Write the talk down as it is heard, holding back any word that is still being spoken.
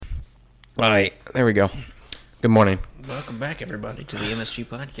All right, there we go. Good morning. Welcome back, everybody, to the MSG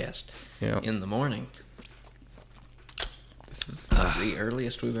podcast. In the morning. This is the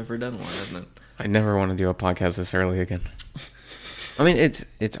earliest we've ever done one, isn't it? I never want to do a podcast this early again. I mean, it's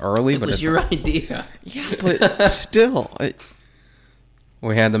early, but It was it's your idea. Yeah, but still,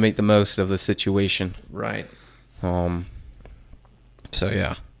 we had to make the most of the situation. Right. So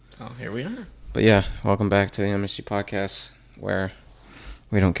yeah. So here we are. But yeah, welcome back to the MSG podcast, where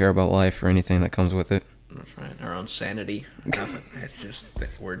we don't care about life or anything that comes with it. That's right. Our own sanity. Nothing. It's just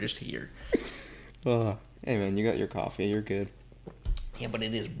we're just here. Hey man, you got your coffee. You're good. Yeah, but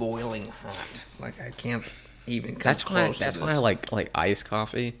it is boiling hot. Like I can't even come That's close. why to I like iced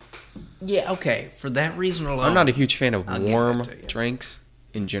coffee. Yeah. Okay. For that reason alone, I'm not a huge fan of I'll give warm it to you. drinks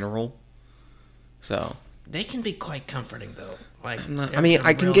in general. So They can be quite comforting, though. Like, I mean, they're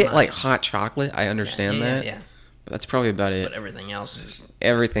I can real get nice. like hot chocolate. I understand that. Yeah. But that's probably about it. But everything else is.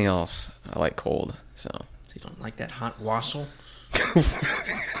 Everything else I like cold. So You don't like that hot wassail?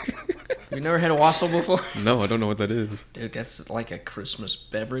 You never had a wassail before? no, I don't know what that is. Dude, that's like a Christmas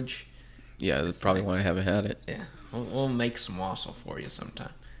beverage. Yeah, that's probably why I haven't had it. Yeah, we'll make some wassail for you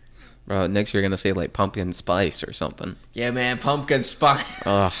sometime. Bro, next you're gonna say like pumpkin spice or something. Yeah, man, pumpkin spice.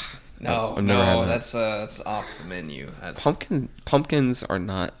 Ugh. No, I've never had that. that's off the menu. Pumpkins are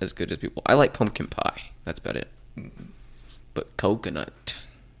not as good as people. I like pumpkin pie. That's about it. But coconut,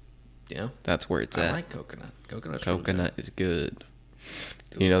 Yeah, that's where it's I at. like coconut. Coconut is good.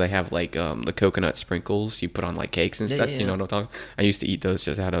 You know, they have like the coconut sprinkles you put on like cakes and Yeah, stuff. yeah, You know yeah. what I'm talking? I used to eat those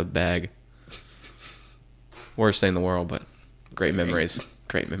just out of a bag. Worst thing in the world, but great memories.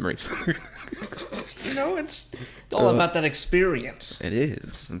 Great memories. You know, it's all about that experience. It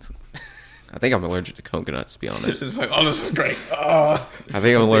is. I think I'm allergic to coconuts, to be honest. is like, oh, this is great. Oh. I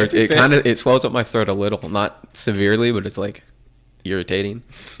think I'm allergic. It swells up my throat a little, not severely, but it's like irritating.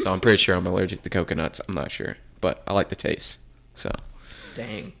 So I'm pretty sure I'm allergic to coconuts. I'm not sure, but I like the taste. So,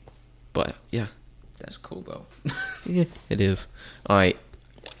 Dang, but yeah, that's cool though. yeah, it is. All right.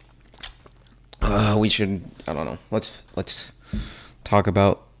 We should. I don't know. Let's talk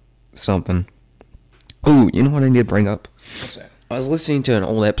about something. Ooh, you know what I need to bring up? What's that? I was listening to an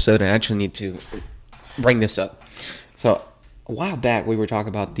old episode, and I actually need to bring this up. So, a while back, we were talking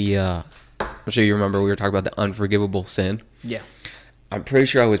about I'm sure you remember, we were talking about the unforgivable sin. Yeah. I'm pretty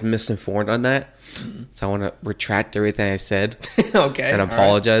sure I was misinformed on that. So, I want to retract everything I said Okay. and all right.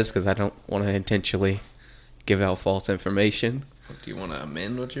 apologize because I don't want to intentionally give out false information. Do you want to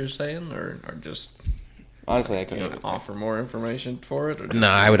amend what you're saying, or just Honestly, I you couldn't. want to offer more information for it? Or No,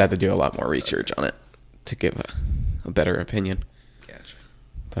 I would have to do a lot more research on it to give a better opinion. Gotcha.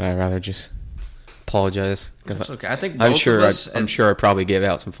 But I'd rather just apologize because That's okay. I think I'm both sure of us. I'm sure I probably gave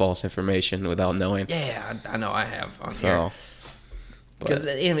out some false information without knowing. Yeah, I know I have on here. So, Because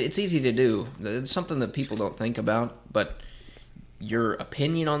it's easy to do. It's something that people don't think about, but your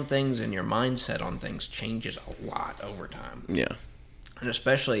opinion on things and your mindset on things changes a lot over time. yeah, And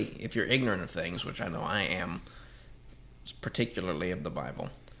especially if you're ignorant of things, which I know I am, particularly of the Bible,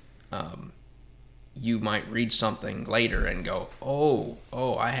 you might read something later and go, oh,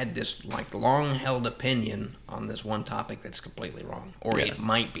 I had this like long-held opinion on this one topic that's completely wrong, or Yeah. it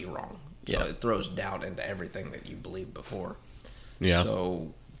might be wrong. So Yeah. it throws doubt into everything that you believed before. yeah,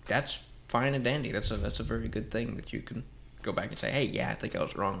 So that's fine and dandy. That's a very good thing that you can go back and say, hey, yeah, I think I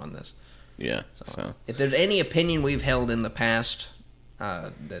was wrong on this. yeah. So If there's any opinion we've held in the past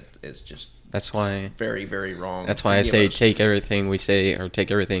that is just that's why very, very wrong. that's why I forgive say us. take everything we say or take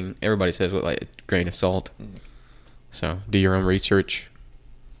everything everybody says with like a grain of salt. So do your own research.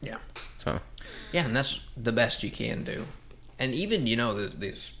 Yeah. So Yeah, and that's the best you can do. And even,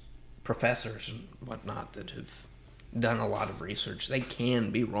 these professors and whatnot that have done a lot of research, they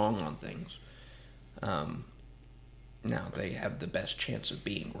can be wrong on things. Now, they have the best chance of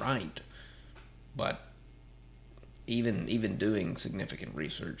being right, but even doing significant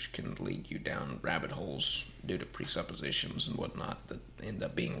research can lead you down rabbit holes due to presuppositions and whatnot that end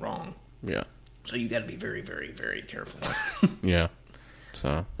up being wrong. yeah, So you got to be very, very, very careful. yeah.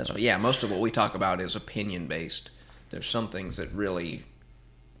 So That's why, yeah, most of what we talk about is opinion based. There's some things that really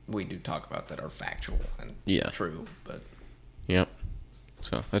we do talk about that are factual and Yeah. true, but yep.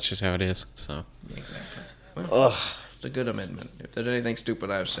 So that's just how it is. So yeah, exactly. Well, ugh. it's a good amendment. If there's anything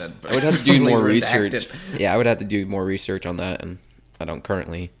stupid I've said, I would have to do more redact research. it. Yeah, I would have to do more research on that, and I don't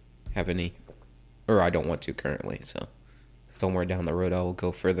currently have any, or I don't want to currently. So somewhere down the road, I will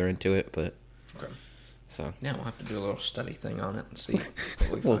go further into it. But Okay. so Yeah, we'll have to do a little study thing on it and see what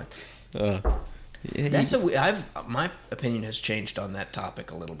we Well, find. yeah, That's my opinion has changed on that topic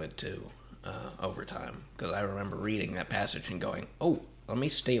a little bit too over time, because I remember reading that passage and going, oh, let me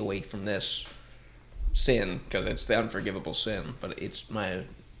stay away from this sin because it's the unforgivable sin. But it's my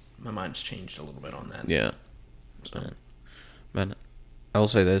mind's changed a little bit on that. Yeah. So. Man, I will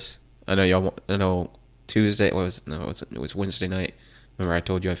say this. I know Tuesday it was Wednesday night. Remember I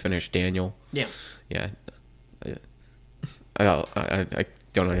told you I finished Daniel? Yeah. Yeah. I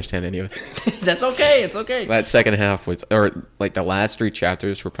don't understand any of it. That's okay. It's okay. That second half the last 3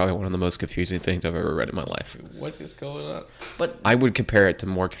 chapters were probably one of the most confusing things I've ever read in my life. What is going on? But I would compare it to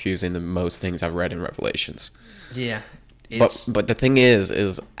more confusing than most things I've read in Revelations. Yeah. But the thing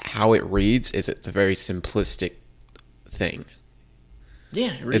is how it reads is it's a very simplistic thing.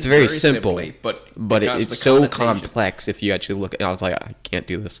 Yeah, it's very simple, simply, but it's so complex if you actually look at it. I was like, I can't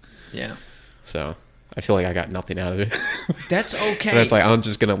do this. Yeah. So I feel like I got nothing out of it. That's okay. And it's like, I'm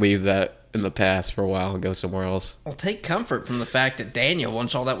just going to leave that in the past for a while and go somewhere else. Well, take comfort from the fact that Daniel,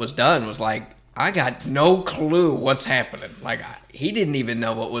 once all that was done, was like, I got no clue what's happening. Like, he didn't even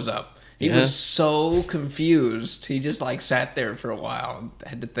know what was up. He was so confused. He just, like, sat there for a while and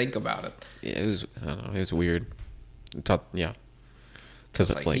had to think about it. Yeah, it was weird.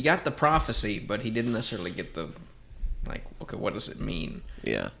 Because he got the prophecy, but he didn't necessarily get the, like, okay, what does it mean?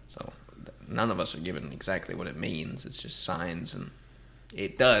 Yeah. So none of us are given exactly what it means. It's just signs, and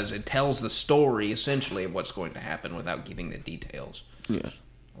it tells the story essentially of what's going to happen without giving the details. Yeah.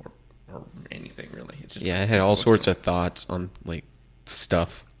 Or anything really. It's just it had all sorts of thoughts on like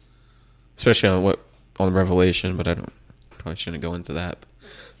stuff, especially on Revelation. But probably shouldn't go into that.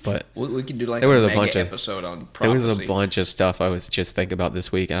 But we could do like a mega episode on prophecy. There was a bunch of stuff I was just thinking about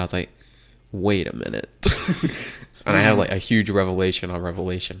this week, and I was like, wait a minute. And I had like a huge revelation on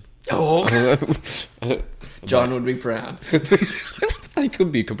Revelation. Oh, John would be proud. I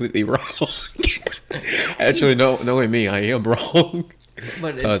could be completely wrong. Actually, knowing me, I am wrong.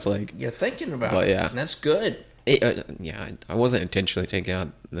 But so I was like, you're thinking about it. Yeah, and that's good. I wasn't intentionally thinking out.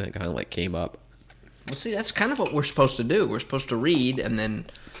 That kind of like came up. Well, see, that's kind of what we're supposed to do. We're supposed to read and then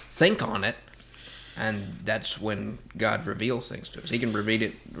think on it, and that's when God reveals things to us. He can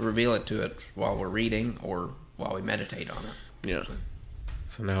reveal it to us while we're reading or while we meditate on it. Yeah.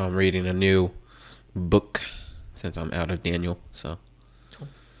 So now I'm reading a new book since I'm out of Daniel. So. Cool.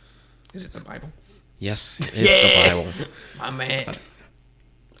 Is it the Bible? Yes, it is the Bible. My man.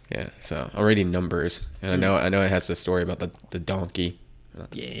 Yeah. So I'm reading Numbers, and I know it has the story about the donkey,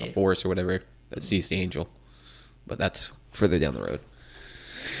 the horse or whatever that sees the angel, but that's further down the road.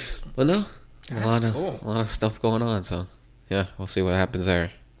 But no, a lot of stuff going on. So yeah, we'll see what happens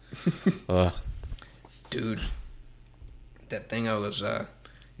there. Dude, that thing I was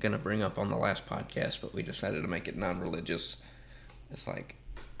gonna bring up on the last podcast, but we decided to make it non-religious. It's like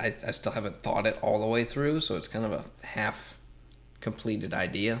I still haven't thought it all the way through, so it's kind of a half completed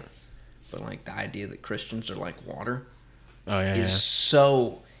idea. But like the idea that Christians are like water is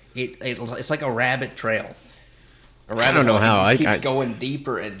so it's like a rabbit trail. I don't know how it keeps going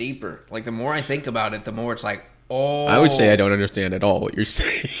deeper and deeper. Like the more I think about it, the more it's like, oh. I would say I don't understand at all what you're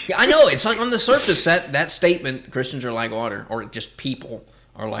saying. Yeah, I know. It's like on the surface that statement, Christians are like water, or just people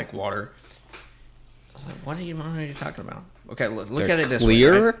are like water. I was like, what are you talking about? Okay, look at it this way.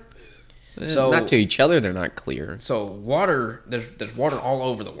 Right? So not to each other, they're not clear. So water, there's water all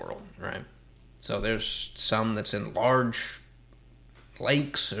over the world, right? So there's some that's in large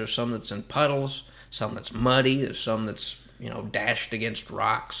lakes, there's some that's in puddles, some that's muddy, there's some that's dashed against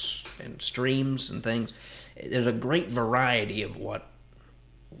rocks and streams and things. There's a great variety of what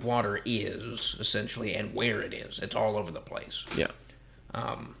water is essentially and where it is. It's all over the place. Yeah.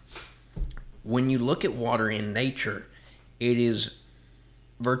 When you look at water in nature, it is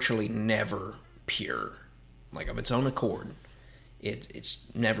virtually never pure, like of its own accord. It's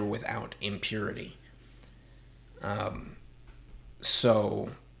never without impurity. And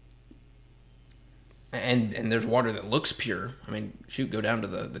there's water that looks pure. I mean, go down to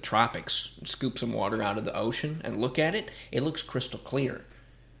the tropics and scoop some water out of the ocean and look at it. It looks crystal clear.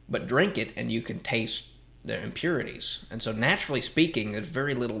 But drink it and you can taste the impurities. And so naturally speaking, there's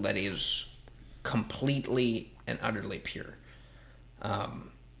very little that is completely and utterly pure.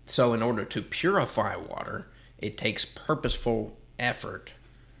 So in order to purify water, it takes purposeful effort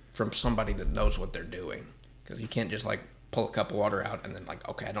from somebody that knows what they're doing. Because you can't just like pull a cup of water out and then like,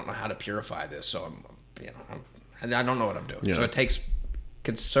 okay, I don't know how to purify this, so I don't know what I'm doing. Yeah. So it takes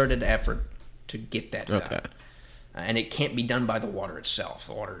concerted effort to get that done. And it can't be done by the water itself.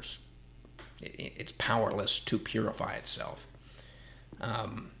 The water's it's powerless to purify itself.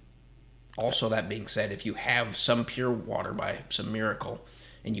 Also, that being said, if you have some pure water by some miracle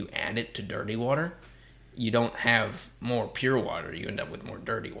and you add it to dirty water, you don't have more pure water. You end up with more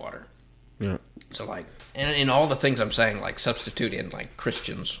dirty water. Yeah. So like, and in all the things I'm saying, like substitute in like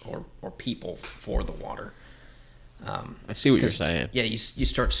Christians or people for the water. I see what you're saying. Yeah, you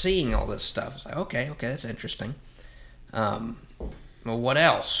start seeing all this stuff. It's like, okay, that's interesting. Well, what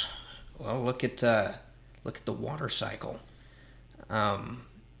else? Well, look at the water cycle.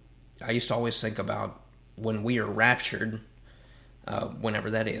 I used to always think about when we are raptured, whenever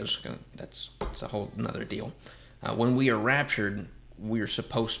that is. That's a whole another deal. When we are raptured, we are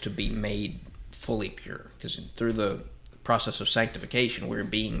supposed to be made fully pure, because through the process of sanctification, we're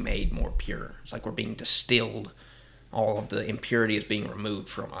being made more pure. It's like we're being distilled. All of the impurity is being removed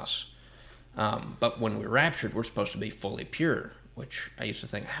from us. But when we're raptured, we're supposed to be fully pure, which I used to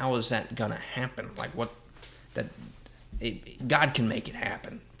think, how is that going to happen? Like God can make it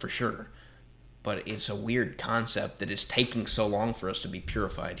happen, for sure. But it's a weird concept that is taking so long for us to be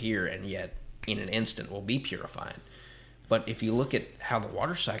purified here, and yet in an instant we'll be purified. But if you look at how the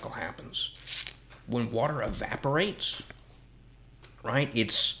water cycle happens, when water evaporates, right,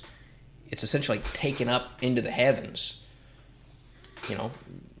 it's essentially taken up into the heavens,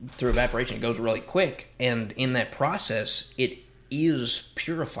 through evaporation. It goes really quick, and in that process, it is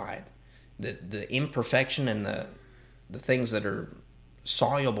purified. The imperfection and the things that are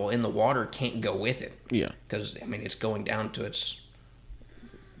soluble in the water can't go with it. Yeah. Because, it's going down to its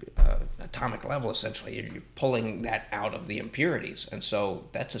atomic level, essentially. You're pulling that out of the impurities. And so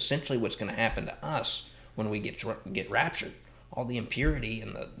that's essentially what's going to happen to us when we get raptured. All the impurity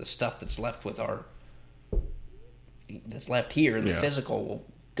and the stuff that's left that's left here in the physical will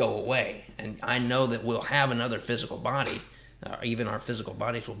go away. And I know that we'll have another physical body. Even our physical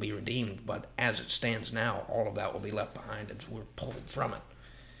bodies will be redeemed, but as it stands now, all of that will be left behind as we're pulled from it.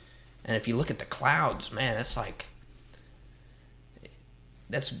 And if you look at the clouds, man,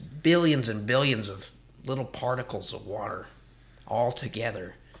 that's billions and billions of little particles of water all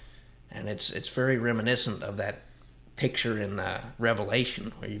together. And it's very reminiscent of that picture in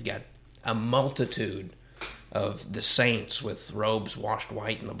Revelation, where you've got a multitude of the saints with robes washed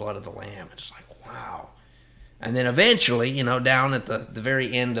white in the blood of the Lamb. It's like, wow. And then eventually, down at the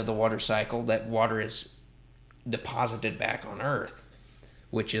very end of the water cycle, that water is deposited back on earth,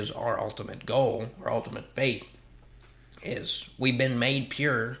 which is our ultimate goal, our ultimate fate, is we've been made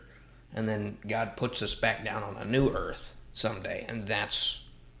pure, and then God puts us back down on a new earth someday, and that's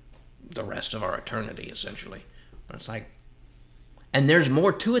the rest of our eternity, essentially. But it's like, and there's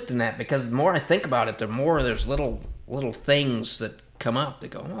more to it than that, because the more I think about it, there's little things that come up that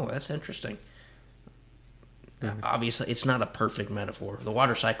go, oh, that's interesting. Obviously, it's not a perfect metaphor. The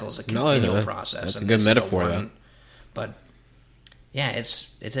water cycle is a continual process. That's a good metaphor, though. But yeah, it's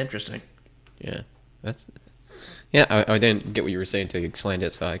interesting. Yeah, I didn't get what you were saying until you explained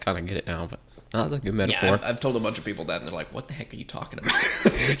it, so I kind of get it now. But that's a good metaphor. Yeah, I've told a bunch of people that, and they're like, "What the heck are you talking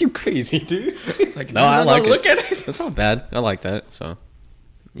about?" You crazy, dude? Like, no, I like it. Look at it. That's not bad. I like that. So,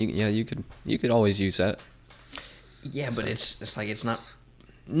 you could always use that. Yeah, but it's like it's not.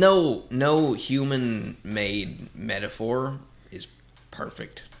 No human-made metaphor is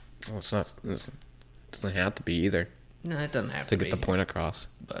perfect. Well, it's not. It doesn't have to be either. No, it doesn't have to be. To get the point across.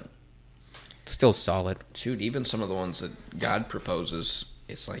 But it's still solid. Shoot, even some of the ones that God proposes,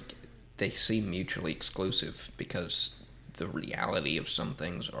 it's like they seem mutually exclusive, because the reality of some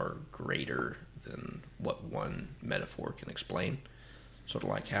things are greater than what one metaphor can explain. Sort of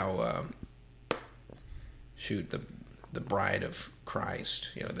like how, the bride of Christ,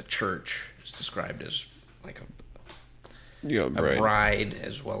 the church is described as like a bride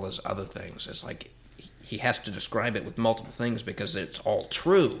as well as other things. It's like he has to describe it with multiple things because it's all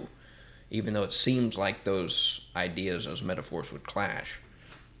true, even though it seems like those ideas, those metaphors would clash.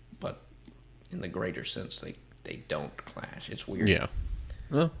 But in the greater sense, they don't clash. It's weird. Yeah.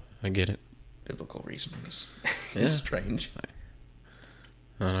 Well, I get it. Biblical reasoning is strange.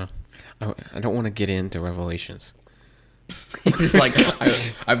 I don't know. I don't want to get into Revelations. Like,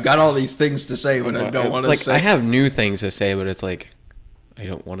 I've got all these things to say, but I don't want to say. I have new things to say, but it's like, I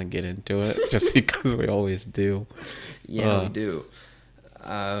don't want to get into it just because we always do. Yeah, we do.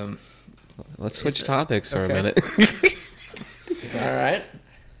 Let's switch topics for a minute. All right.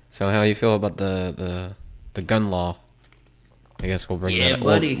 So, how you feel about the gun law? I guess we'll bring that up.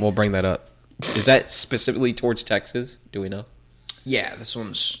 Buddy. We'll bring that up. Is that specifically towards Texas? Do we know? Yeah, this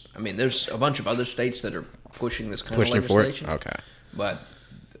one's. There's a bunch of other states that are pushing this kind of legislation. Okay. But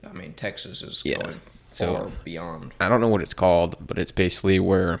Texas is going far beyond. I don't know what it's called, but it's basically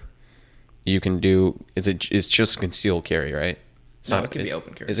where you can do. It's just concealed carry, right? No, it can be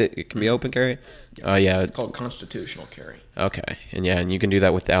open carry. Is it? It can be open carry. Yeah. It's called constitutional carry. Okay, and you can do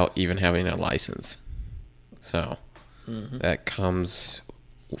that without even having a license. So that comes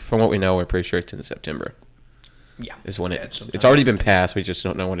from what we know, we're pretty sure it's in September. Yeah. Is when it's already been passed. We just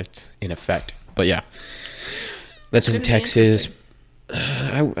don't know when it's in effect. But yeah, that's in Texas.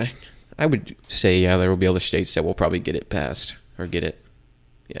 I would say, yeah, there will be other states that will probably get it passed or get it.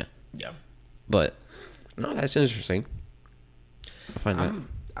 Yeah. Yeah. But no, that's interesting. I find that.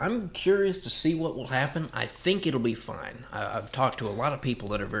 I'm curious to see what will happen. I think it'll be fine. I've talked to a lot of people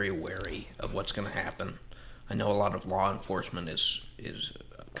that are very wary of what's going to happen. I know a lot of law enforcement is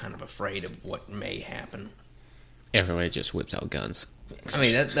kind of afraid of what may happen. Everybody just whips out guns. I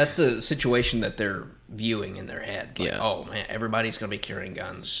mean, that's the situation that they're viewing in their head. Like, yeah. Oh, man, everybody's going to be carrying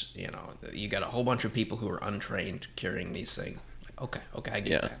guns. You know, you got a whole bunch of people who are untrained carrying these things. Like, okay, I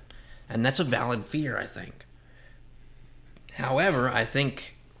get that. And that's a valid fear, I think. However, I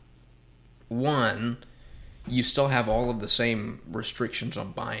think, one, you still have all of the same restrictions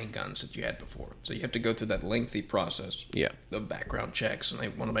on buying guns that you had before. So you have to go through that lengthy process of background checks, and they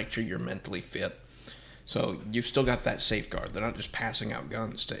want to make sure you're mentally fit. So you've still got that safeguard. They're not just passing out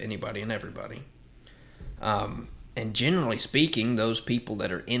guns to anybody and everybody. And generally speaking, those people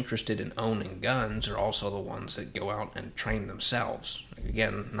that are interested in owning guns are also the ones that go out and train themselves.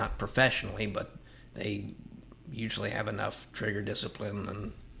 Again, not professionally, but they usually have enough trigger discipline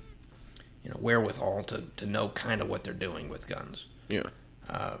and wherewithal to know kind of what they're doing with guns. Yeah.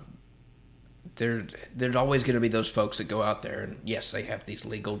 There's always going to be those folks that go out there and yes, they have these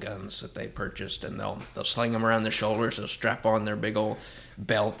legal guns that they purchased and they'll sling them around their shoulders, they'll strap on their big old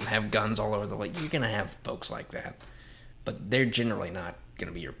belt and have guns all over the place. You're going to have folks like that, but they're generally not going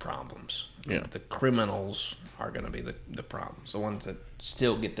to be your problems. Yeah. The criminals are going to be the problems, the ones that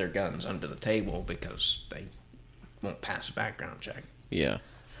still get their guns under the table because they won't pass a background check. Yeah.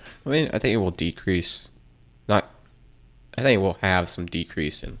 I mean, I think it will decrease. I think it will have some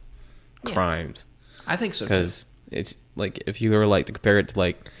decrease in crimes. I think so, because it's like if you were like to compare it to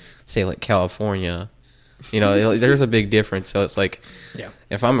like say like California, there's a big difference. So it's like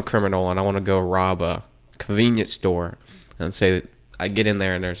if I'm a criminal and I want to go rob a convenience store and say that I get in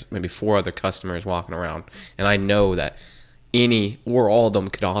there and there's maybe 4 other customers walking around and I know that any or all of them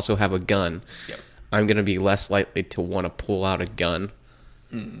could also have a gun, I'm going to be less likely to want to pull out a gun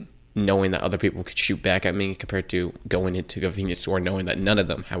knowing that other people could shoot back at me compared to going into a convenience store knowing that none of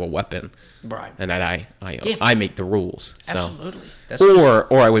them have a weapon, right? And that I make the rules. So. Absolutely.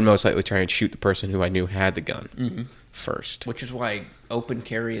 Or I would most likely try and shoot the person who I knew had the gun first. Which is why open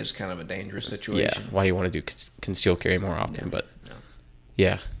carry is kind of a dangerous situation. Yeah, why you want to do concealed carry more often. But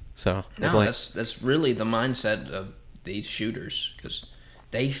so that's really the mindset of these shooters because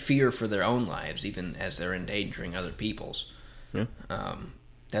they fear for their own lives even as they're endangering other people's. Yeah.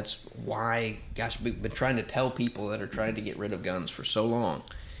 That's why, gosh, we've been trying to tell people that are trying to get rid of guns for so long.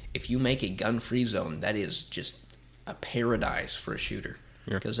 If you make a gun-free zone, that is just a paradise for a shooter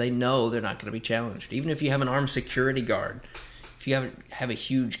because they know they're not going to be challenged. Even if you have an armed security guard, if you have a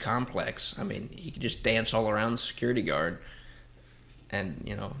huge complex, I mean, you can just dance all around the security guard and,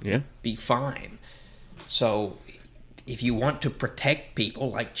 be fine. So if you want to protect people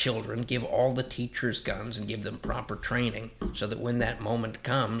like children, give all the teachers guns and give them proper training so that when that moment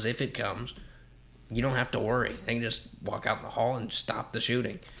comes, if it comes, you don't have to worry. They can just walk out in the hall and stop the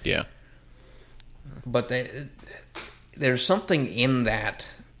shooting. Yeah. But there's something in that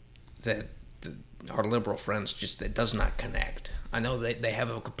our liberal friends that does not connect. I know they have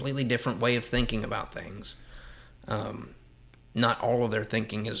a completely different way of thinking about things. Not all of their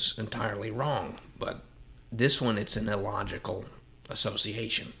thinking is entirely wrong, but this one, it's an illogical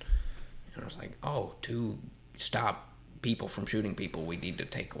association. And it's like, to stop people from shooting people, we need to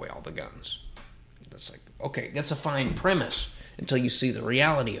take away all the guns. That's like, okay, that's a fine premise until you see the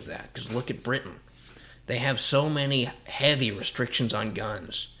reality of that. Because look at Britain. They have so many heavy restrictions on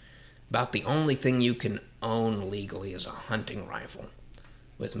guns. About the only thing you can own legally is a hunting rifle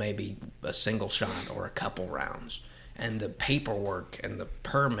with maybe a single shot or a couple rounds. And the paperwork and the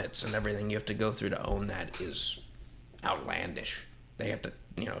permits and everything you have to go through to own that is outlandish. They have to,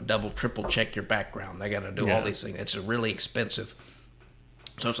 double, triple check your background. They got to do all these things. It's really expensive.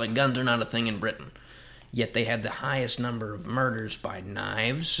 So it's like guns are not a thing in Britain. Yet they have the highest number of murders by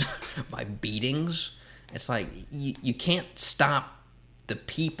knives, by beatings. It's like you can't stop the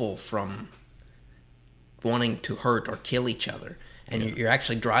people from wanting to hurt or kill each other. And you're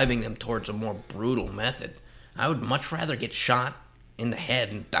actually driving them towards a more brutal method. I would much rather get shot in the head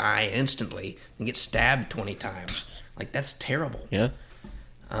and die instantly than get stabbed 20 times. Like, that's terrible. Yeah.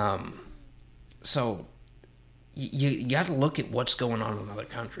 So, you got to look at what's going on in other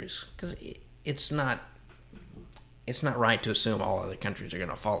countries. Because it's not right to assume all other countries are going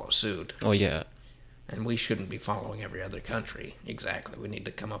to follow suit. Oh, yeah. And we shouldn't be following every other country. Exactly. We need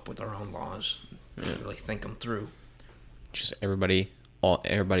to come up with our own laws and really think them through. Just everybody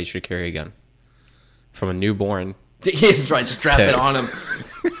should carry a gun. From a newborn. That's right, strap it on them.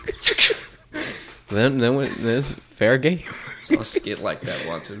 then it's fair game. Saw a skit like that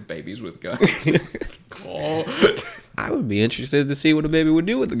once of babies with guns. I would be interested to see what a baby would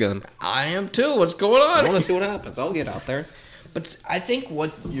do with a gun. I am too. What's going on? I want to see what happens. I'll get out there. But I think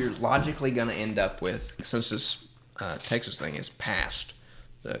what you're logically going to end up with, since this Texas thing is passed,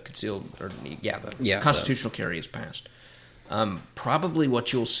 the constitutional carry is passed. Probably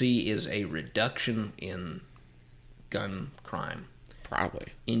what you'll see is a reduction in gun crime. Probably.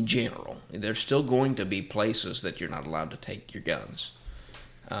 In general. There's still going to be places that you're not allowed to take your guns.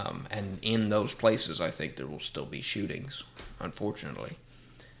 And in those places, I think there will still be shootings, unfortunately.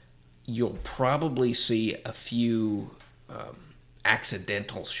 You'll probably see a few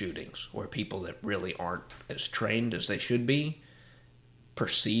accidental shootings where people that really aren't as trained as they should be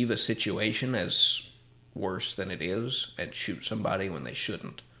perceive a situation as worse than it is and shoot somebody when they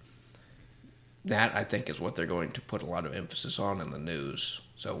shouldn't. That, I think, is what they're going to put a lot of emphasis on in the news.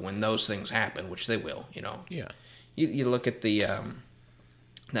 So when those things happen, which they will, Yeah. You look at the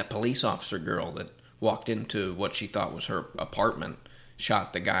that police officer girl that walked into what she thought was her apartment,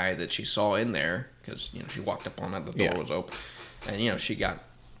 shot the guy that she saw in there because she walked up on it, the door was open, and she got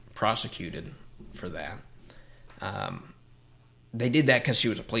prosecuted for that. They did that because she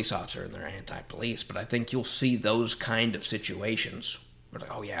was a police officer and they're anti-police. But I think you'll see those kind of situations where,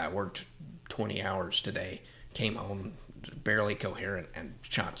 like, oh yeah, I worked 20 hours today, came home barely coherent, and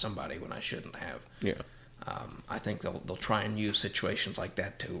shot somebody when I shouldn't have. Yeah. I think they'll try and use situations like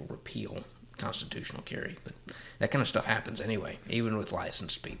that to repeal constitutional carry. But that kind of stuff happens anyway, even with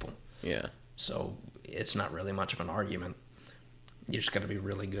licensed people. Yeah. So it's not really much of an argument. You just got to be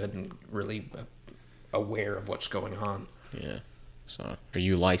really good and really aware of what's going on. Yeah. So, are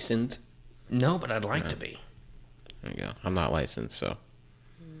you licensed? No, but I'd like to be. There you go. I'm not licensed, so.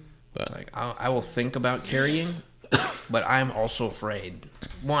 But It's like I will think about carrying, but I'm also afraid.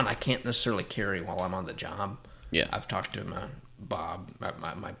 One, I can't necessarily carry while I'm on the job. Yeah. I've talked to Bob,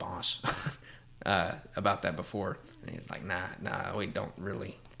 my boss, about that before. And he's like, nah, we don't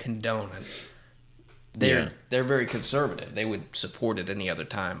really condone it. They're very conservative. They would support it any other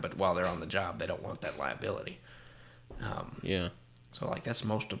time, but while they're on the job, they don't want that liability. yeah. So, like, that's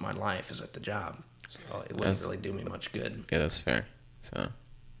most of my life is at the job. So it wouldn't really do me much good. Yeah, that's fair. So,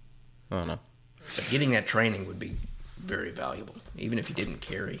 I don't know. But getting that training would be very valuable, even if you didn't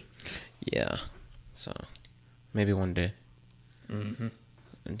carry. Yeah. So, maybe one day. Mm-hmm.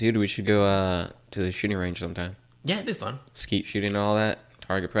 Dude, we should go to the shooting range sometime. Yeah, it'd be fun. Skeet shooting and all that.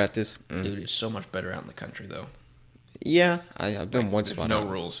 Target practice. Dude, it's so much better out in the country, though. Yeah, I've done one There's spot. no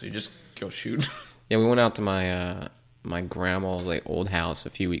rules. You just go shoot. Yeah, we went out to my my grandma's old house a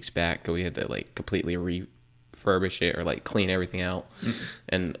few weeks back. We had to completely refurbish it or clean everything out. Mm-hmm.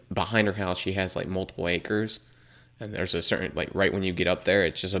 And behind her house, she has multiple acres. And there's a certain right when you get up there,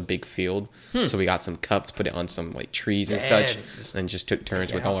 it's just a big field. So we got some cups, put it on some trees and such, and just took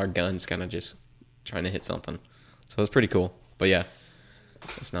turns with all our guns, kind of just trying to hit something. So it was pretty cool. But yeah,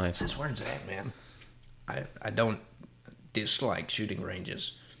 it's nice. That's where it's at, man. I don't dislike shooting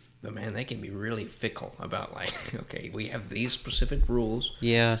ranges. But, man, they can be really fickle about, okay, we have these specific rules.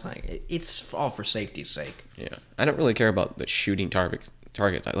 Yeah. It's all for safety's sake. Yeah. I don't really care about the shooting targets.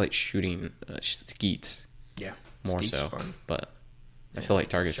 I like shooting skeets. Yeah. More Skeet's so. fun. But I feel like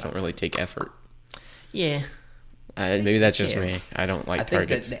targets don't really take effort. Yeah. Maybe that's just me. I don't like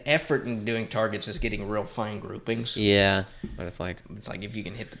targets. I think that the effort in doing targets is getting real fine groupings. Yeah. But it's like if you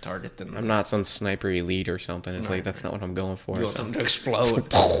can hit the target, then... I'm not some sniper elite or something. It's that's not what I'm going for. You want something to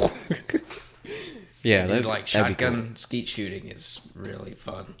explode. Yeah. Dude, shotgun cool. Skeet shooting is really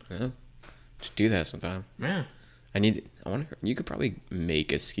fun. Yeah. Just do that sometime. Yeah. I wonder, you could probably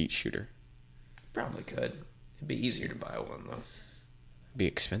make a skeet shooter. Probably could. It'd be easier to buy one, though. It'd be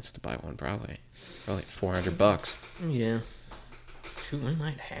expensive to buy one, probably. Probably $400. Yeah. Shoot, we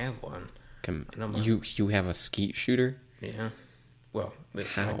might have one. You have a skeet shooter? Yeah. Well,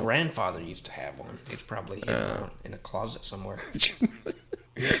 my grandfather used to have one. It's probably in a closet somewhere.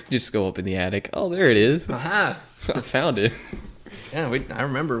 Just go up in the attic. Oh, there it is. Aha! I found it. Yeah, I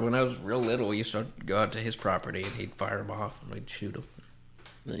remember when I was real little, we used to go out to his property and he'd fire them off and we'd shoot them.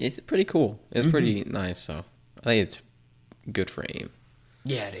 It's pretty cool. It's pretty nice, so I think it's good for aim.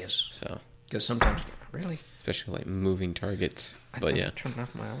 Yeah, it is. So, because sometimes, really? Especially moving targets. But yeah. I turned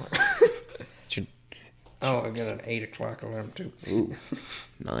off my alarm. I got an 8 o'clock alarm too. Ooh,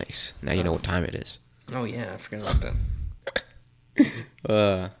 nice. Now you know what time it is. Oh yeah, I forgot about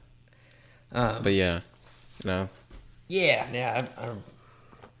that. But yeah, no. Yeah.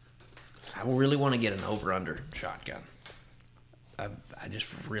 I really want to get an over-under shotgun. I just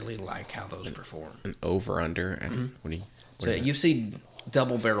really like how those perform. An over-under? What do you... So you see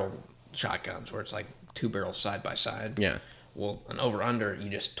double-barrel shotguns where it's like 2 barrels side by side. Yeah. Well, an over-under, you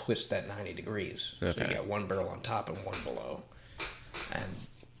just twist that 90 degrees. So Okay. you got 1 barrel on top and 1 below. And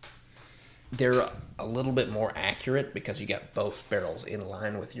they're a little bit more accurate because you got both barrels in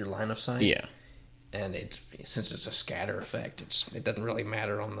line with your line of sight. Yeah. And since it's a scatter effect, it doesn't really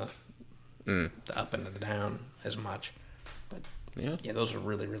matter on the up and the down as much. But yeah, those are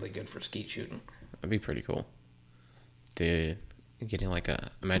really, really good for skeet shooting. That'd be pretty cool. Imagine getting like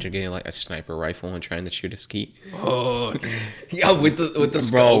a sniper rifle and trying to shoot a skeet. Oh, yeah, with the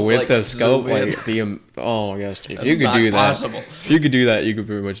scope, bro, with like, the scope, zoom in. like oh my gosh, if That's you could not do that, possible. if you could do that, you could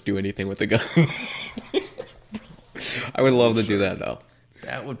pretty much do anything with the gun. I would love to do that though.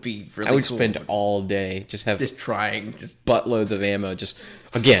 That would be really. I would cool. spend all day just trying. buttloads of ammo, just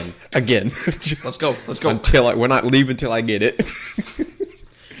again. Let's go. We're not leaving until I get it.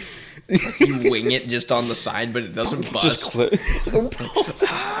 You wing it just on the side, but it doesn't bust. Just clip.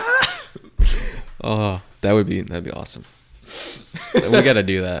 Oh, that'd be awesome. We got to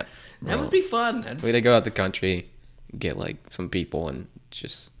do that. That would be fun. We got to go out the country, get like some people, and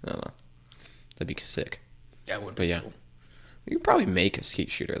just I don't know. That'd be sick. That would But be yeah, cool. you could probably make a skeet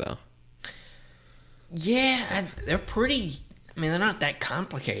shooter though. Yeah, they're pretty. I mean, they're not that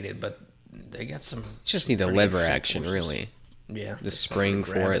complicated, but they got some. Just need the pretty lever interesting action, forces. really. Yeah, The just spring something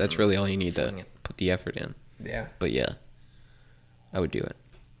to grab for it. it That's and really all you need to fling it. put the effort in. Yeah. But yeah, I would do it.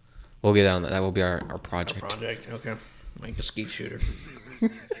 We'll get on that. That will be our project. Okay. Make a skeet shooter.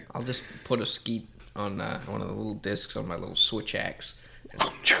 I'll just put a skeet on one of the little discs on my little switch axe.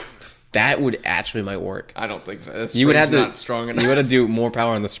 That would actually might work. I don't think so. That You would have spring's to not strong enough. You would have to do more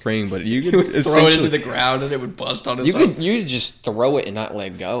power on the spring, but you could throw it essentially into the ground and it would bust on its you own. could just throw it and not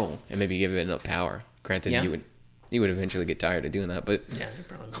let go, and maybe give it enough power. Granted, Yeah. you would eventually get tired of doing that, but Yeah, you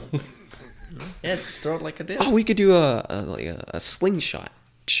probably would. Yeah, just throw it like a disc. oh, we could do a slingshot.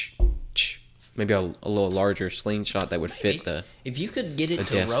 Maybe a little larger slingshot that would fit the. If you could get it the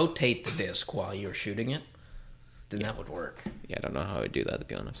to disc. rotate the disc while you're shooting it, then that would work. Yeah, I don't know how I would do that, to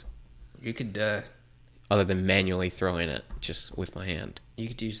be honest. You could Other than manually throwing it just with my hand.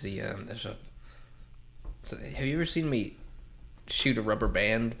 use the So have you ever seen me shoot a rubber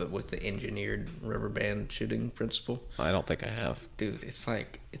band, but with the engineered rubber band shooting principle? I don't think I have. Dude, it's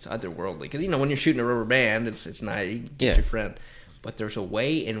otherworldly. Because, when you're shooting a rubber band, it's nice. You can get Yeah. your friend. But there's a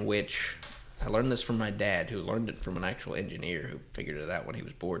way in which, I learned this from my dad, who learned it from an actual engineer who figured it out when he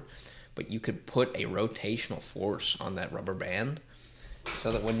was bored. But you could put a rotational force on that rubber band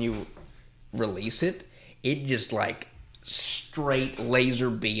so that when you release it, it just like straight laser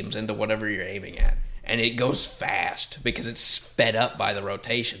beams into whatever you're aiming at. And it goes fast because it's sped up by the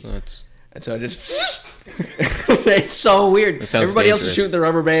rotation. That's And so it just... it's so weird. That sounds Everybody else is dangerous. shooting the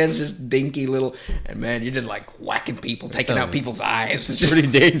rubber bands, just dinky little... And man, you're just like whacking people, taking out sounds- people's eyes. it's pretty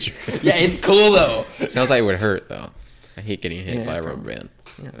dangerous. Yeah, it's cool though. Sounds like it would hurt though. I hate getting hit Yeah, by a probably. rubber band.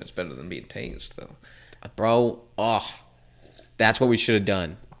 Yeah, it's better than being tased though. Bro, that's what we should have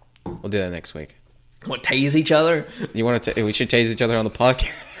done. We'll do that next week. What, tase each other? You want to? We should tase each other on the podcast.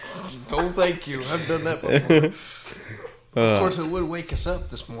 No, thank you. I've done that before. Of course, it would wake us up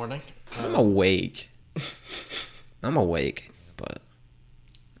this morning. I'm awake. But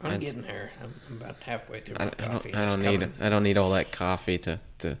I'm getting there. I'm about halfway through my I coffee. don't It's need coming. all that coffee to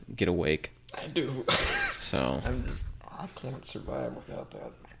get awake. I do. So I can't survive without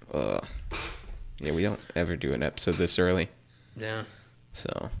that. yeah, we don't ever do an episode this early. Yeah.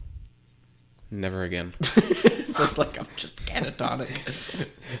 So never again. So it's like I'm just catatonic.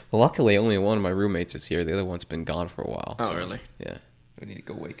 Luckily, only one of my roommates is here. The other one's been gone for a while. Oh, so, really? Yeah. We need to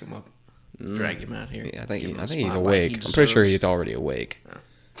go wake him up. Drag him out here. Yeah, I think Give him the he's spotlight awake. he I'm pretty sure deserves. he's already awake. Yeah.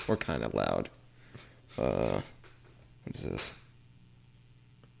 We're kind of loud. What is this?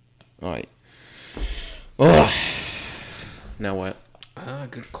 All right. Oh. Now what?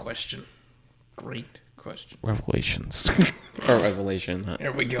 Good question. Great question. Revelations. Or Revelation.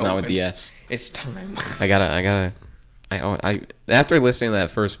 There we go. Not with the S. It's time. I after listening to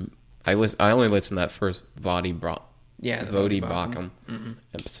that first, I only listened to that first Vodi Vodi Bakum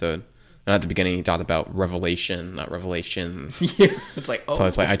episode. And at the beginning, he talked about revelation, not revelations. Yeah. It's like, oh. So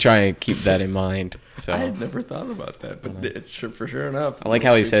it's like I try and keep that in mind. So I had never thought about that, but it's for sure enough. I like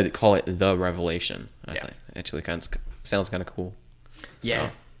how he said, "Call it the revelation." I Yeah. think actually sounds kind of cool. So, Yeah.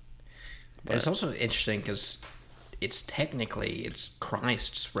 And it's also interesting because it's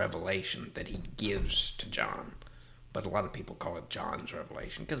Christ's revelation that he gives to John, but a lot of people call it John's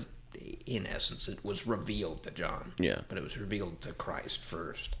revelation because in essence, it was revealed to John. Yeah. But it was revealed to Christ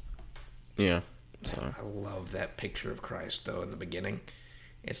first. Yeah. So I love that picture of Christ, though, in the beginning.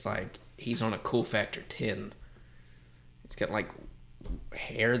 It's like he's on a Cool Factor 10. He's got, like,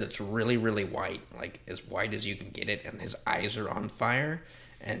 hair that's really, really white, like as white as you can get it, and his eyes are on fire.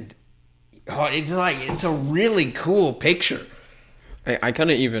 And, it's a really cool picture. I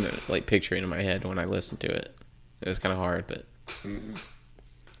couldn't even, like, picture it in my head when I listened to it. It was kind of hard, but...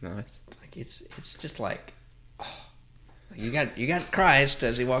 Nice. It's just like, you got Christ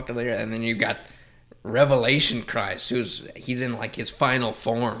as he walked over there, and then you got Revelation Christ, he's in like his final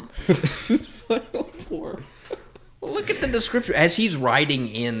form. His final form. Well, look at the description as he's riding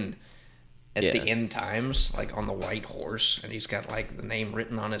in at Yeah. the end times, like on the white horse, and he's got like the name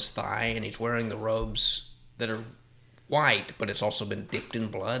written on his thigh, and he's wearing the robes that are white, but it's also been dipped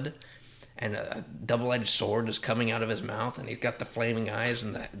in blood. And a double-edged sword is coming out of his mouth, and he's got the flaming eyes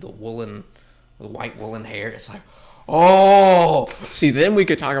and the white woolen hair. It's like, oh! See, then we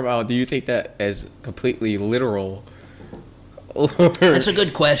could talk about, do you take that as completely literal? That's a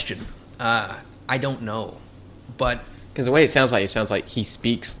good question. I don't know. But... Because the way it sounds like he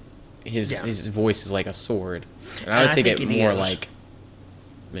speaks, his voice is like a sword. And I would take it more like,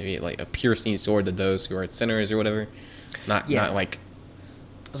 maybe like a piercing sword to those who are sinners or whatever. Not like...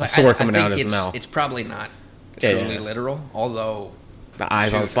 a sword coming out of his mouth. It's probably not truly literal, although... The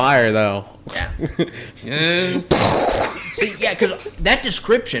eyes on fire, though. Yeah. See, yeah, because that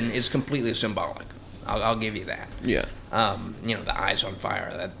description is completely symbolic. I'll give you that. Yeah. The eyes on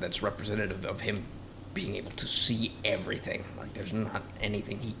fire, that's representative of him being able to see everything. Like, there's not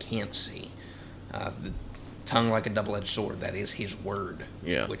anything he can't see. The tongue like a double-edged sword, that is his word,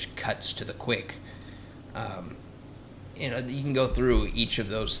 which cuts to the quick. You can go through each of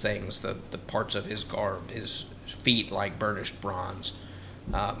those things, the parts of his garb, his feet like burnished bronze.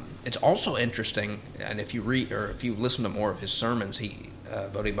 It's also interesting, and if you read or if you listen to more of his sermons,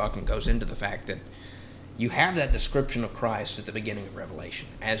 Bodhi Bakken goes into the fact that you have that description of Christ at the beginning of Revelation,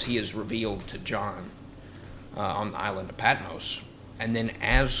 as he is revealed to John on the island of Patmos, and then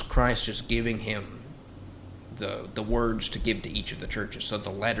as Christ is giving him the words to give to each of the churches, so the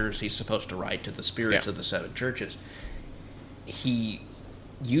letters he's supposed to write to the spirits of the seven churches, he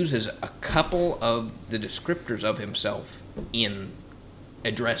uses a couple of the descriptors of himself in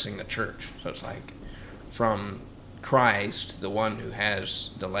addressing the church. So it's like from Christ, the one who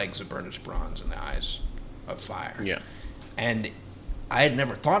has the legs of burnished bronze and the eyes of fire. Yeah. And I had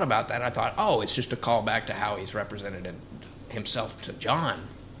never thought about that. I thought, it's just a callback to how he's represented himself to John.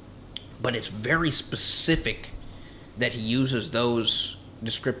 But it's very specific that he uses those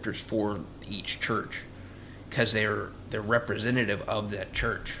descriptors for each church, because they're representative of that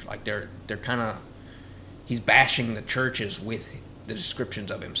church. Like they're kind of, he's bashing the churches with the descriptions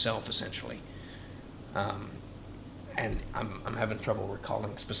of himself, essentially. And I'm having trouble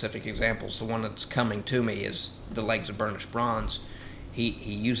recalling specific examples. The one that's coming to me is the legs of burnished bronze. He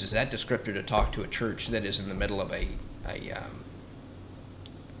uses that descriptor to talk to a church that is in the middle of a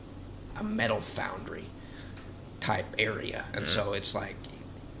metal foundry type area, and so it's like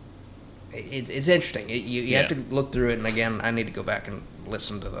it's interesting. You have to look through it, and again, I need to go back and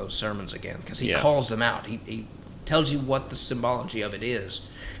listen to those sermons again, because he calls them out. He tells you what the symbology of it is,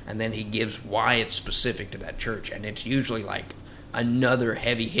 and then he gives why it's specific to that church, and it's usually like another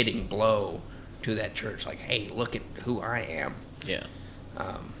heavy-hitting blow to that church, like, hey, look at who I am. Yeah.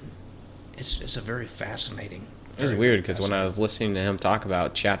 It's a very fascinating... It was weird, because when I was listening to him talk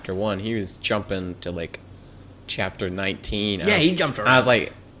about chapter 1, he was jumping to, like, chapter 19. Yeah, he jumped around. I was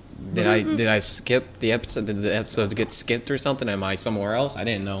like, did I skip the episode? Did the episode get skipped or something? Am I somewhere else? I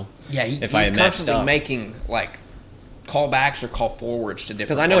didn't know. Yeah, he's constantly making, like, callbacks or call forwards to different...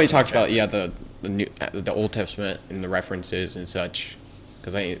 Because I know he talks about, the Old Testament and the references and such.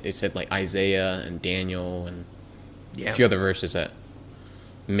 Because it said, like, Isaiah and Daniel and a few other verses that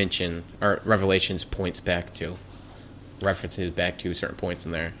mention, or Revelations points back to, references back to certain points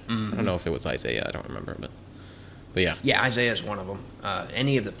in there. I don't know if it was Isaiah, I don't remember, but yeah. Yeah, Isaiah is one of them.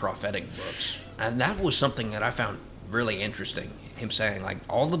 Any of the prophetic books. And that was something that I found really interesting. Him saying, like,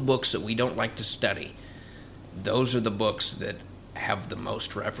 all the books that we don't like to study, those are the books that have the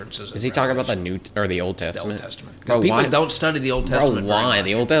most references. Is he talking about the Old Testament? The Old Testament. Bro, people don't study the Old Testament. Bro, why?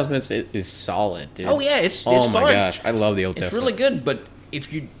 The Old Testament is solid, dude. Oh yeah, it's oh fun. My gosh, I love the Old Testament. It's really good, but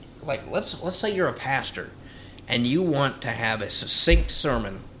if you like, let's say you're a pastor, and you want to have a succinct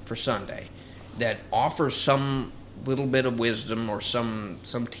sermon for Sunday that offers some little bit of wisdom or some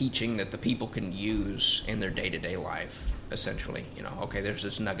teaching that the people can use in their day-to-day life. Essentially, okay, there's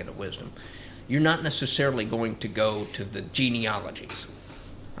this nugget of wisdom. You're not necessarily going to go to the genealogies.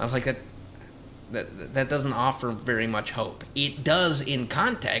 I was like, that doesn't offer very much hope. It does in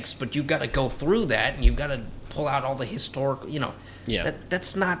context, but you've got to go through that, and you've got to pull out all the historical, Yeah.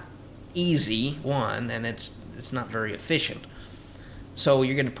 That's not easy, one, and it's not very efficient. So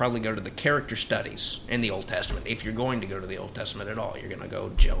you're going to probably go to the character studies in the Old Testament. If you're going to go to the Old Testament at all, you're going to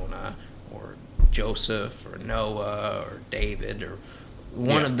go Jonah or Joseph or Noah or David or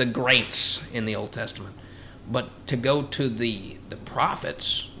one of the greats in the Old Testament. But to go to the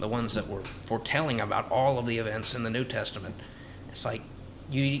prophets, the ones that were foretelling about all of the events in the New Testament, it's like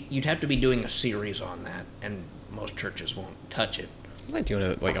you'd have to be doing a series on that, and most churches won't touch it. I like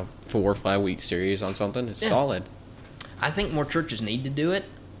doing like a 4 or 5 week series on something. It's solid. I think more churches need to do it,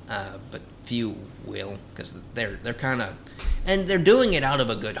 but few will, because they're kind of, and they're doing it out of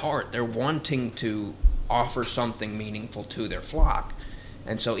a good heart. They're wanting to offer something meaningful to their flock,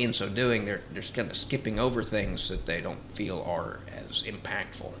 and so in so doing, they're just kind of skipping over things that they don't feel are as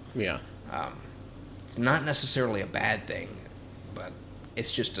impactful. Yeah. It's not necessarily a bad thing, but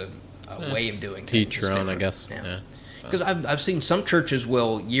it's just a way of doing things. Teach your own, I guess. Yeah. Because I've seen some churches they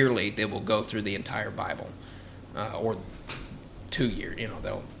will go through the entire Bible, or 2 years.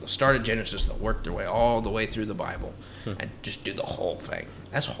 They'll start at Genesis, they'll work their way all the way through the Bible, and just do the whole thing.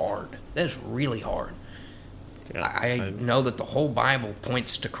 That's hard. That is really hard. Yeah, I know that the whole Bible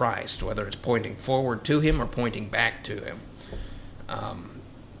points to Christ, whether it's pointing forward to Him or pointing back to Him.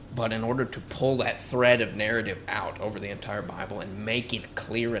 But in order to pull that thread of narrative out over the entire Bible and make it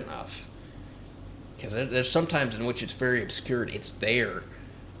clear enough, because there's sometimes in which it's very obscured. It's there,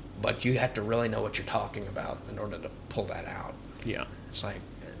 but you have to really know what you're talking about in order to pull that out. Yeah. It's like,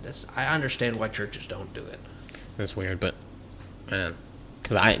 I understand why churches don't do it. That's weird, but, man.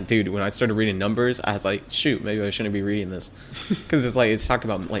 Because when I started reading Numbers, I was like, shoot, maybe I shouldn't be reading this. Because it's talking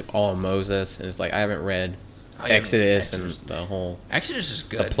about, like, all of Moses, and it's like, I haven't read Exodus and the whole... Exodus is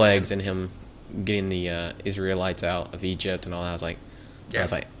good. The plagues and him getting the Israelites out of Egypt and all that. I was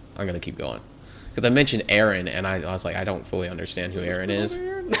like, I'm going to keep going. Because I mentioned Aaron, and I was like, I don't fully understand who Aaron is.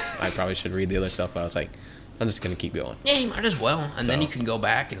 I probably should read the other stuff, but I was like, I'm just going to keep going. Yeah, you might as well. And then you can go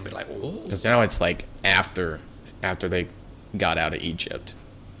back and be like, whoa. Because now it's like after they got out of Egypt.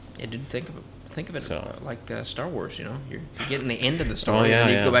 Yeah, dude, think of it like Star Wars, You're getting the end of the story, and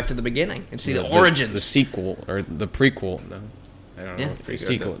then you go back to the beginning and see the origins. The sequel, or the prequel. No, I don't know.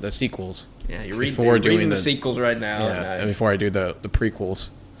 The sequels. Yeah, you're reading the sequels right now. Yeah, and before I do the prequels.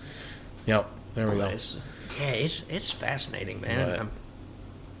 Yep, there we go. It's fascinating, man.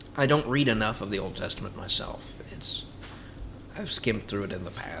 I don't read enough of the Old Testament myself. I've skimmed through it in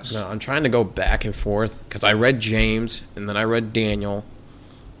the past. No, I'm trying to go back and forth, because I read James, and then I read Daniel,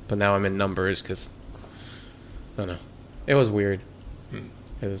 but now I'm in Numbers, because, I don't know. It was weird.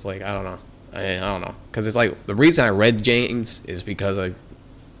 It was like, I don't know. I don't know. Because it's like, the reason I read James is because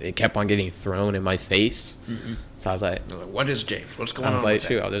it kept on getting thrown in my face. Mm-hmm. So I was like, what is James? What's going on? I was like,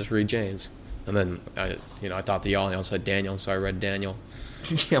 shoot, I'll just read James. And then, I thought y'all said Daniel, so I read Daniel.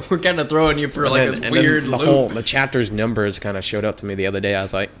 Yeah, we're kind of throwing you for a weird loop. The chapter's numbers kind of showed up to me the other day. I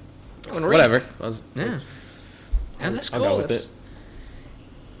was like, whatever. And that's cool. I'll go with it.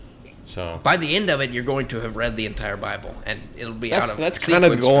 So by the end of it, you're going to have read the entire Bible, and it'll be out of that's kind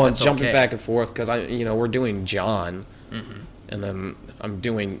of going jumping back and forth, because we're doing John, and then I'm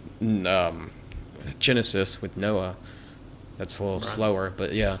doing Genesis with Noah. That's a little slower,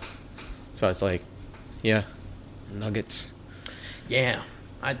 but yeah. So it's like, nuggets. Yeah,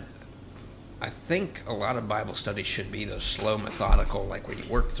 I think a lot of Bible studies should be those slow, methodical, like where you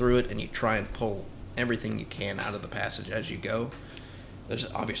work through it and you try and pull everything you can out of the passage as you go. There's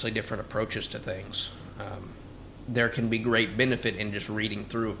obviously different approaches to things. There can be great benefit in just reading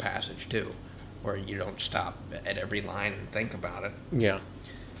through a passage too, where you don't stop at every line and think about it. Yeah.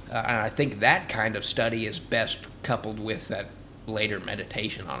 And I think that kind of study is best coupled with that later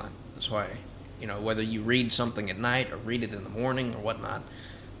meditation on it. That's why, whether you read something at night or read it in the morning or whatnot,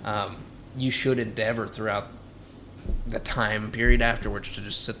 you should endeavor throughout the time period afterwards to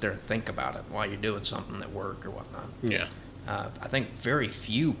just sit there and think about it while you're doing something at work or whatnot. Yeah. I think very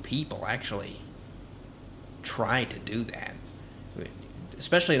few people actually try to do that,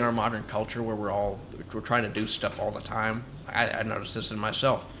 especially in our modern culture where we're trying to do stuff all the time. I notice this in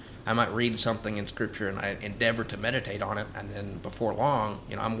myself. I might read something in Scripture and I endeavor to meditate on it, and then before long,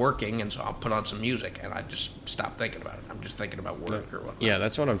 I'm working, and so I'll put on some music, and I just stop thinking about it. I'm just thinking about work or whatnot. Yeah,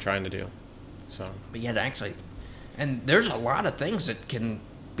 that's what I'm trying to do. So, but yet actually, and there's a lot of things that can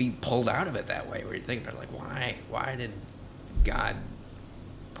be pulled out of it that way, where you think about why did God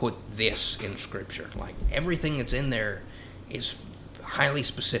put this in Scripture? Like, everything that's in there is highly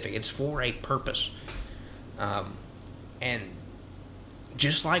specific. It's for a purpose, and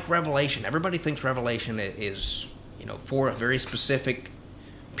just like Revelation, everybody thinks Revelation is, for a very specific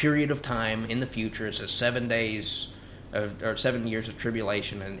period of time in the future. It says 7 days or 7 years of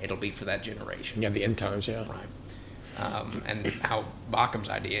tribulation, and it'll be for that generation. Yeah, the end times, yeah. Right. And how Baucham's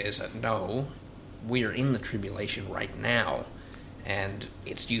idea is that, no, we are in the tribulation right now, and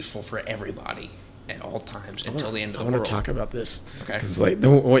it's useful for everybody at all times until the end of the world. I want to talk about this. Okay. Because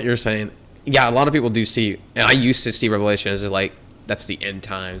what you're saying, yeah, a lot of people do see, and I used to see Revelation as like, that's the end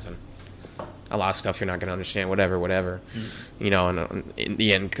times, and a lot of stuff you're not going to understand, whatever. And in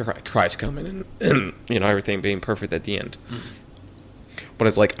the end, Christ coming, and everything being perfect at the end. But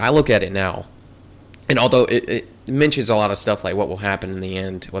it's like, I look at it now, and although it mentions a lot of stuff like what will happen in the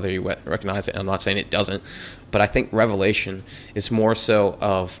end, whether you recognize it, I'm not saying it doesn't, but I think Revelation is more so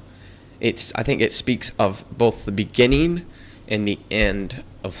of, I think it speaks of both the beginning and the end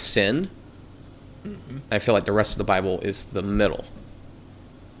of sin. I feel like the rest of the Bible is the middle.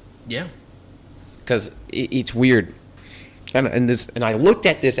 Yeah. Because it's weird. And I looked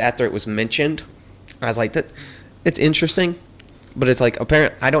at this after it was mentioned. I was like, it's interesting. But it's like,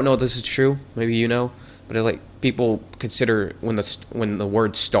 apparent. I don't know if this is true. Maybe you know. But it's like, people consider when the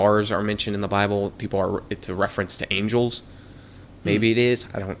word stars are mentioned in the Bible, it's a reference to angels. Maybe it is.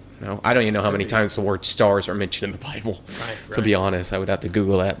 I don't know. I don't even know how many times the word stars are mentioned in the Bible. Right. To be honest, I would have to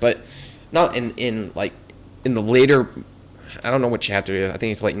Google that. But not in the later, I don't know what chapter it is. I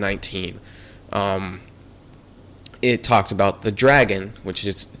think it's like 19. It talks about the dragon, which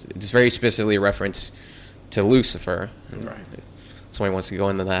is it's very specifically a reference to Lucifer. Right. If somebody wants to go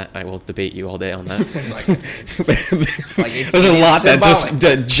into that, I will debate you all day on that. Like there's a lot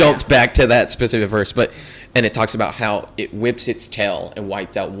that jumps back to that specific verse, and it talks about how it whips its tail and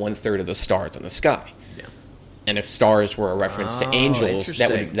wiped out 1/3 of the stars in the sky. Yeah. And if stars were a reference to angels,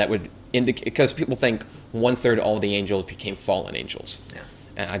 that would indicate, because people think 1/3 of all the angels became fallen angels. Yeah.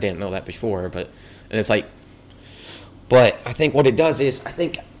 And I didn't know that before, and it's like, but I think what it does is, I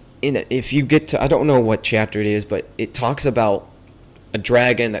think if you get to, I don't know what chapter it is, but it talks about a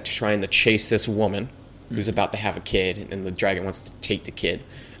dragon that's trying to chase this woman who's about to have a kid, and the dragon wants to take the kid.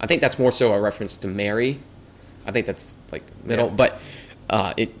 I think that's more so a reference to Mary. I think that's like middle, but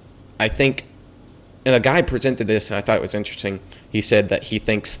I think, and a guy presented this, and I thought it was interesting. He said that he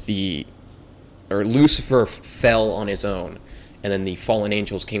thinks Lucifer fell on his own, and then the fallen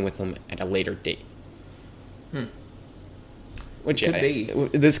angels came with him at a later date. Which could be.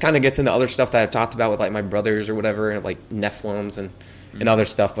 This kind of gets into other stuff that I've talked about with like my brothers or whatever, and like Nephilims and other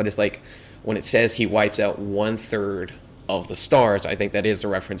stuff. But it's like, when it says he wipes out 1/3 of the stars, I think that is a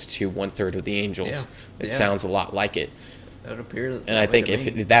reference to 1/3 of the angels. Yeah. It sounds a lot like it. That would appear. And I think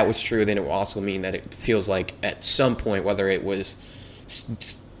if that was true, then it would also mean that it feels like at some point, whether it was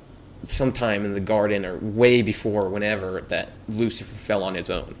sometime in the garden or way before, whenever, that Lucifer fell on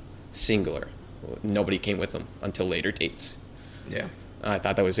his own, singular. Nobody came with him until later dates. Yeah. I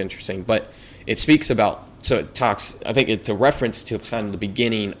thought that was interesting. But it speaks about, so it talks, I think it's a reference to kind of the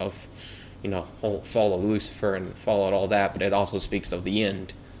beginning of, whole fall of Lucifer and fall of all that, but it also speaks of the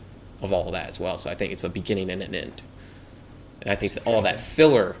end of all that as well. So I think it's a beginning and an end. And I think all that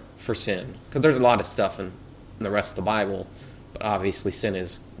filler for sin, because there's a lot of stuff in the rest of the Bible, but obviously sin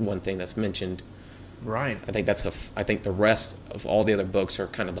is one thing that's mentioned. Right. I think I think the rest of all the other books are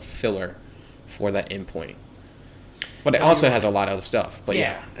kind of the filler for that end point. But it also has a lot of other stuff. But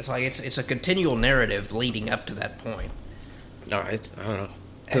yeah. It's like it's a continual narrative leading up to that point. No, I don't know.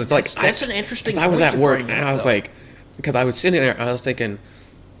 Because it's like, that's an interesting. I was at work and I was like, because I was sitting there, I was thinking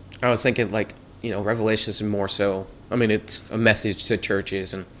like, Revelation is more so. I mean, it's a message to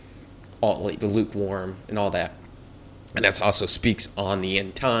churches and all, like the lukewarm and all that, and that also speaks on the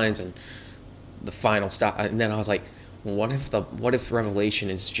end times and the final stop. And then I was like, what if Revelation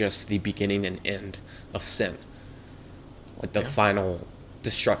is just the beginning and end of sin, like the final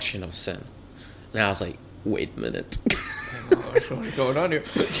destruction of sin? And I was like, wait a minute. What's going on here?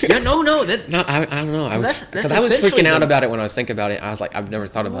 Yeah, no. I don't know. I was freaking out about it when I was thinking about it. I was like, I've never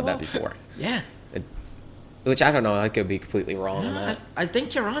thought about that before. Yeah. Which I don't know. I could be completely wrong on that. I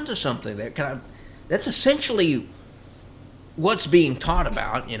think you're onto something there. That's essentially what's being taught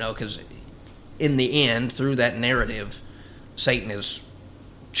about, because in the end, through that narrative, Satan is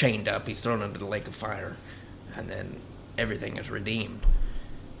chained up. He's thrown into the lake of fire, and then everything is redeemed.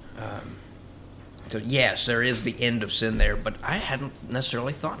 So yes, there is the end of sin there, but I hadn't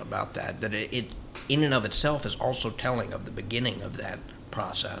necessarily thought about that. That it in and of itself is also telling of the beginning of that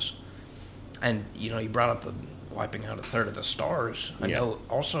process. And you brought up the wiping out 1/3 of the stars. I know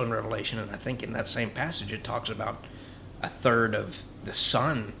also in Revelation, and I think in that same passage, it talks about 1/3 of the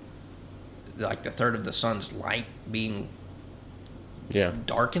sun, like the 1/3 of the sun's light being Yeah.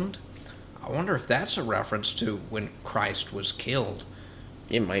 darkened. I wonder if that's a reference to when Christ was killed.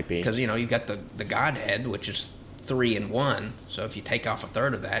 It might be. Because, you've got the Godhead, which is 3 in 1. So if you take off a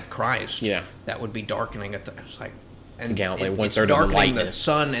third of that, Christ, that would be darkening it's like, and again, like one it's third of the darkening lightness. the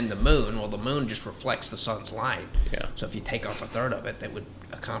sun and the moon. Well, the moon just reflects the sun's light. Yeah. So if you take off a third of it, that would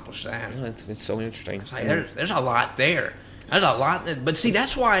accomplish that. Oh, it's so interesting. It's like, there's a lot there. There's a lot. But see,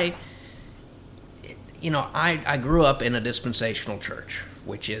 that's why, I grew up in a dispensational church,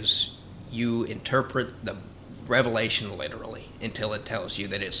 which is you interpret the revelation literally until it tells you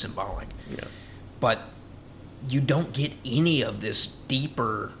that it's symbolic. Yeah. But you don't get any of this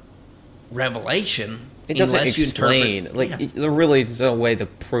deeper revelation. It doesn't unless you explain. interpret, There really is no way to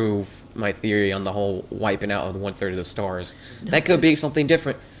prove my theory on the whole wiping out of the 1/3 of the stars. That could be something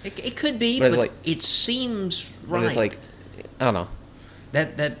different. It could be, But but it's like- it seems right. But it's like, I don't know.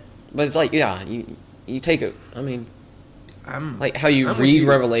 that. But it's like, yeah, you take it. I mean, I'm like how you I'm with read you.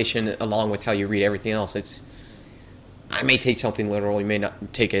 Revelation along with how you read everything else. I may take something literal. You may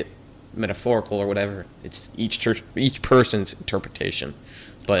not take it metaphorical or whatever. It's each person's interpretation.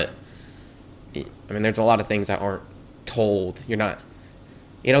 But I mean, there's a lot of things that aren't told. You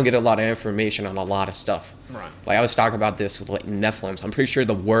don't get a lot of information on a lot of stuff. Right. Like I was talking about this with like Nephilims. I'm pretty sure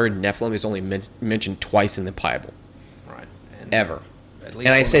the word Nephilim is only mentioned twice in the Bible. Right. And Ever. At least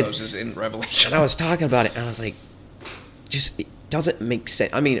And I one said- of those is in Revelation. And I was talking about it, and I was like, it doesn't make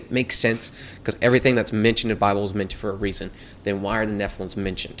sense. I mean, it makes sense because everything that's mentioned in the Bible is mentioned for a reason. Then why are the Nephilims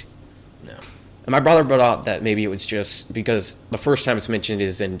mentioned? No. And my brother brought out that maybe it was just because the first time it's mentioned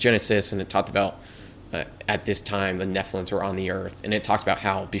is in Genesis, and it talked about at this time the Nephilims were on the earth, and it talks about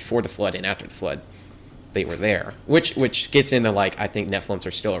how before the flood and after the flood they were there, which gets into like I think Nephilims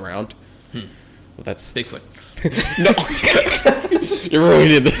are still around. Well, that's Bigfoot. no. You're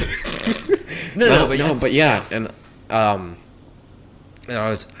ruining this. But yeah, and I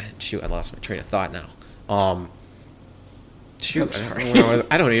was I lost my train of thought now. Shoot,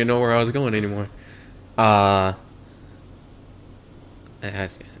 I don't even know where I was going anymore. The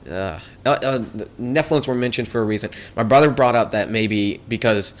Nephilims were mentioned for a reason. My brother brought up that maybe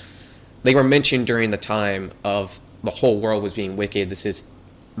because they were mentioned during the time of the whole world was being wicked. This is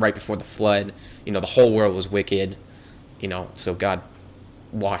right before the flood. The whole world was wicked. So God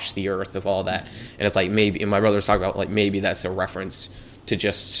washed the earth of all that. And it's like maybe, and my brother was talking about like maybe that's a reference to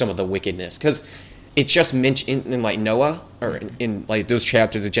just some of the wickedness. Because it's just mentioned in like Noah, or in like those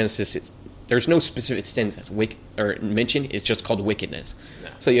chapters of Genesis, there's no specific sins that's mentioned. It's just called wickedness. No.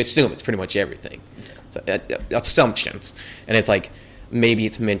 So you assume it's pretty much everything. So, assumptions. And it's like maybe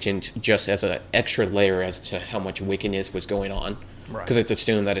it's mentioned just as an extra layer as to how much wickedness was going on. Right. Because it's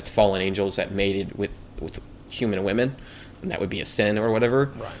assumed that it's fallen angels that mated with human women, and that would be a sin or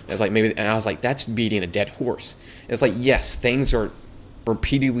whatever. Right. It's like maybe, and I was like, that's beating a dead horse. And it's like, yes, things are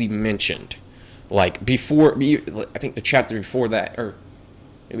repeatedly mentioned. Like before, I think the chapter before that, or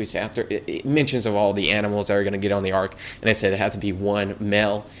maybe it's after, it mentions of all the animals that are going to get on the ark, and it said it has to be one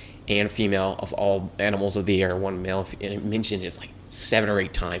male and female of all animals of the air, one male, and it mentioned it's like 7 or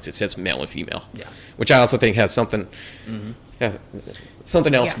 8 times. It says male and female, Yeah. which I also think has something,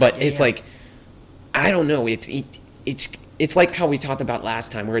 something else. Yeah, but yeah, it's yeah. like, I don't know. It's like how we talked about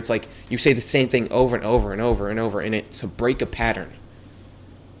last time, where it's like you say the same thing over and over and over and over, and it's a break a pattern.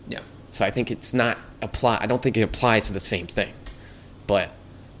 Yeah. So I think it's not I don't think it applies to the same thing, but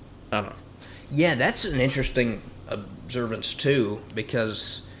I don't know. Yeah, that's an interesting observance too,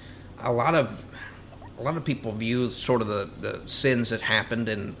 because a lot of people view sort of the sins that happened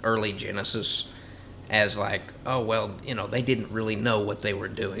in early Genesis as like, oh well, they didn't really know what they were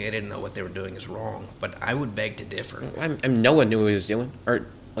doing. They didn't know what they were doing is wrong. But I would beg to differ. Noah knew what he was doing, or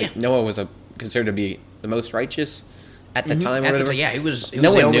like Yeah. Noah was considered to be the most righteous at the time, or At the- whatever. yeah, he was no the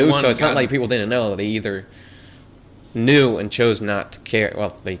one only knew, one so it's not God- like people didn't know. They either knew and chose not to care.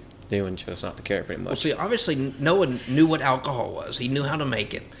 Well, they knew and chose not to care, pretty Well, much. see, obviously, Noah knew what alcohol was. He knew how to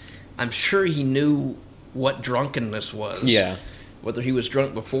make it. I'm sure he knew what drunkenness was. Yeah. Whether he was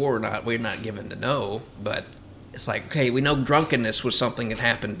drunk before or not, we're not given to know. But it's like, okay, we know drunkenness was something that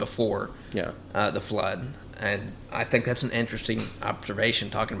happened before Yeah. the flood. And I think that's an interesting observation,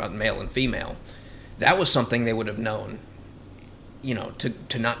 talking about male and female. That was something they would have known,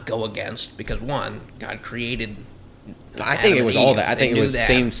 to not go against. Because, one, God created I think Adam it was and all Eve. that. I They think it knew was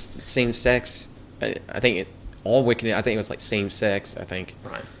that. same sex. I think all wickedness. I think it was like same sex. I think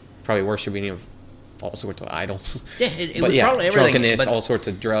Right. probably worshiping of all sorts of idols. Yeah, it But was yeah, probably everything. drunkenness, but all sorts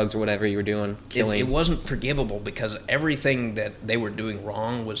of drugs or whatever you were doing, killing. it wasn't forgivable because everything that they were doing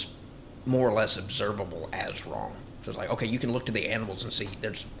wrong was more or less observable as wrong. So it's like, okay, you can look to the animals and see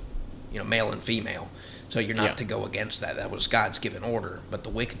there's male and female. So you're not Yeah. to go against that. That was God's given order, but the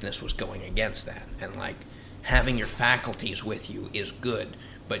wickedness was going against that. And like having your faculties with you is good,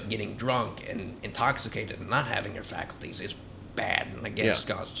 but getting drunk and intoxicated and not having your faculties is bad and against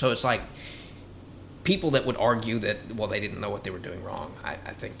God. So it's like people that would argue that, well, they didn't know what they were doing wrong. I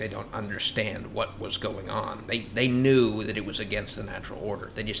think they don't understand what was going on. They knew that it was against the natural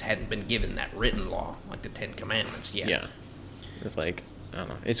order. They just hadn't been given that written law, like the Ten Commandments yet. Yeah. It's like, I don't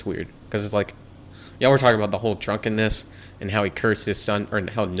know. It's weird. Because it's like, yeah, we're talking about the whole drunkenness and how he cursed his son, or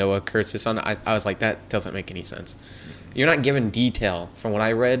how Noah cursed his son. I was like, that doesn't make any sense. You're not given detail from what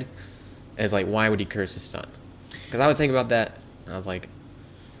I read as like, why would he curse his son? Because I was thinking about that, and I was like,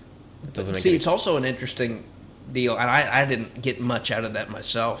 it doesn't make See, any it's also an interesting deal, and I didn't get much out of that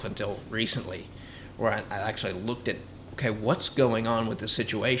myself until recently, where I actually looked at, okay, what's going on with this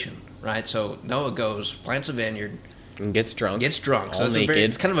situation, right? So Noah goes, plants a vineyard, and gets drunk. So all naked.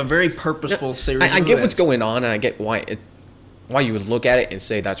 it's kind of a very purposeful series. I of get what's events. going on, and I get why you would look at it and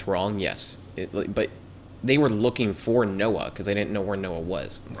say that's wrong. Yes, but they were looking for Noah because they didn't know where Noah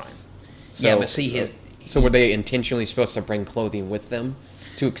was. Right. So, Yeah, but see, so were they intentionally supposed to bring clothing with them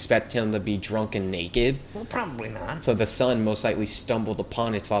to expect him to be drunk and naked? well, probably not. So the son most likely stumbled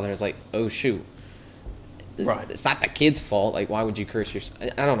upon his father and was like, "Oh shoot." Right. It's not the kid's fault. Like, why would you curse your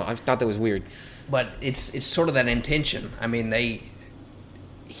son? I don't know. I thought that was weird. But it's sort of that intention. I mean,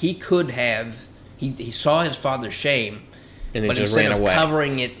 he could have he saw his father's shame, And then but just instead ran of away.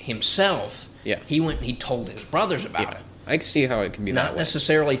 covering it himself, Yeah. he went and he told his brothers about Yeah. it. I can see how it can be Not that way.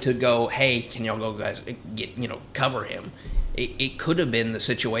 necessarily to go, hey, can y'all go guys get cover him. It could have been the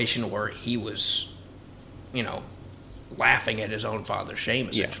situation where he was, laughing at his own father's shame.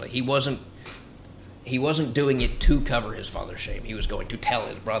 Essentially, he wasn't doing it to cover his father's shame. He was going to tell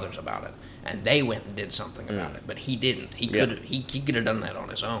his brothers about it, and they went and did something about it. But he didn't. He could have. He could have done that on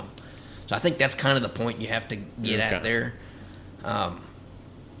his own. So I think that's kind of the point you have to get at there.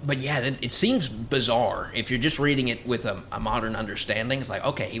 But yeah, it seems bizarre if you're just reading it with a modern understanding. It's like,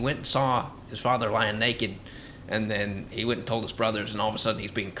 okay, he went and saw his father lying naked, and then he went and told his brothers, and all of a sudden he's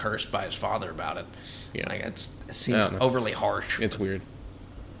being cursed by his father about it. Yeah. Like it seems overly harsh. It's weird.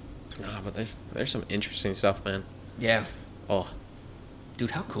 But there's some interesting stuff, man. Yeah. Oh,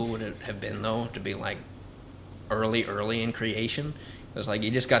 Dude, how cool would it have been, though, to be like early in creation? It's like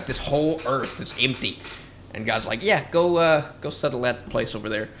you just got this whole earth that's empty, and God's like, yeah, go settle that place over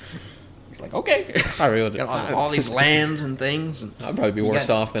there. He's like, okay. I really Got all these lands and things. And I'd probably be you worse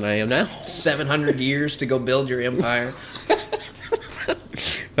got off than I am now. 700 years to go build your empire.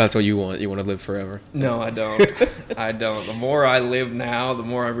 That's what you want. You want to live forever. No, I don't. I don't. The more I live now, the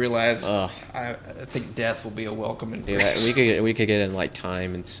more I realize Ugh. I think death will be a welcome Yeah, embrace. we could get in like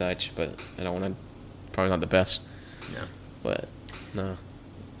time and such, but I don't want to. Probably not the best. No. But no,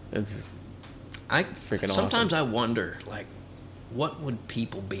 it's freaking Sometimes I wonder, like, what would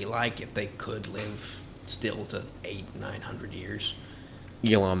people be like if they could live still to 800-900 years?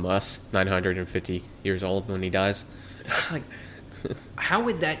 Elon Musk, 950 years old when he dies. It's like, how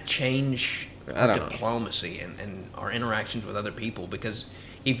would that change I don't know. diplomacy and our interactions with other people? Because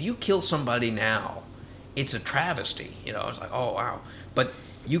if you kill somebody now, it's a travesty. It's like, oh, wow. But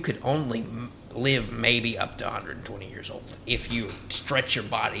you could only live maybe up to 120 years old if you stretch your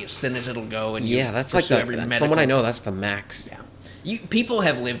body as thin as it'll go. And Yeah, you that's like pursue every from medical. what I know, that's the max. Yeah. People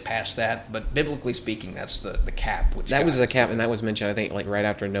have lived past that, but biblically speaking, that's the cap. Which That was God- the cap, and that was mentioned, I think, like right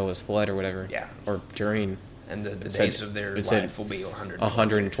after Noah's flood or whatever. Yeah. Or during And the said- days of their it said life will be 100.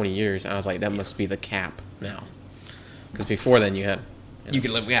 120 years. And I was like, that must be the cap now. Because before then you had. You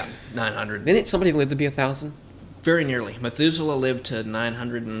could live, 900. Didn't somebody live to be 1,000? Very nearly. Methuselah lived to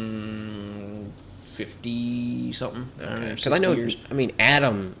 950 something. Because I know, Years. I mean,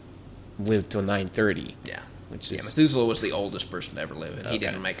 Adam lived till 930. Yeah. Which Yeah, is Methuselah was the oldest person to ever live, and he Okay.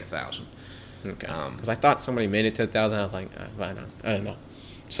 didn't make 1,000. okay. Because I thought somebody made it to 1,000. I was like, I don't know.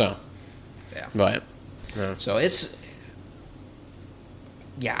 So, Yeah. but no. So it's.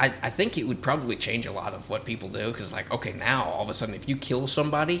 Yeah, I think it would probably change a lot of what people do because, like, okay, now all of a sudden, if you kill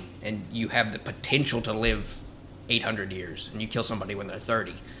somebody and you have the potential to live 800 years and you kill somebody when they're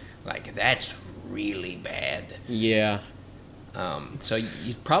 30, like, that's really bad. Yeah. So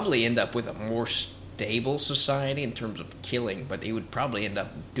you'd probably end up with a more stable society in terms of killing, but it would probably end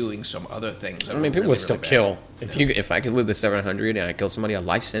up doing some other things. I mean, people would still kill. If I could live to 700 and I kill somebody, a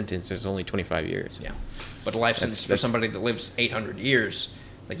life sentence is only 25 years. Yeah, but a life sentence for that's- somebody that lives 800 years,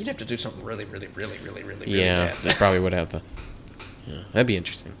 like you'd have to do something really, really, really, really, really, really Yeah, bad. they probably would have to. Yeah, that'd be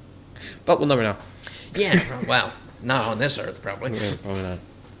interesting. But we'll never know. Yeah, well, not on this earth, probably. Yeah, probably not.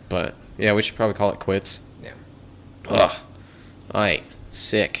 But, yeah, we should probably call it quits. Yeah. Ugh. Alright,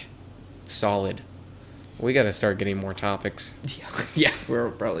 sick. solid. We got to start getting more topics. Yeah,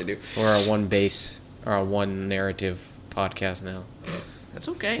 we'll probably do. We're a one base or a one narrative podcast now. That's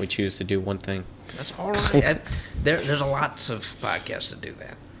okay. We choose to do one thing. That's all right. There's lots of podcasts that do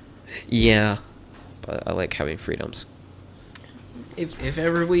that. Yeah, but I like having freedoms. If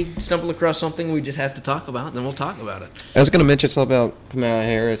ever we stumble across something we just have to talk about, then we'll talk about it. I was gonna mention something about Kamala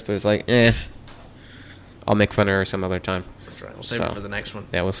Harris, but it's like, I'll make fun of her some other time. That's right. We'll save it for the next one.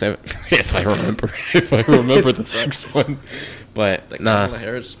 Yeah, we'll save it if I remember. If I remember the next one. But The Kamala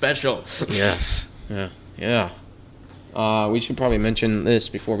Harris special. Yes. Yeah. We should probably mention this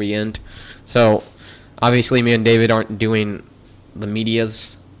before we end. So, obviously, me and David aren't doing the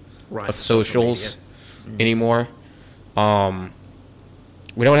medias of socials anymore.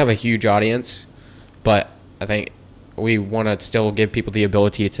 We don't have a huge audience, but I think we want to still give people the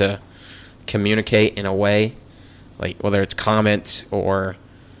ability to communicate in a way, like whether it's comments or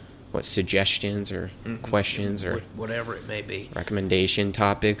suggestions or questions or whatever it may be, recommendation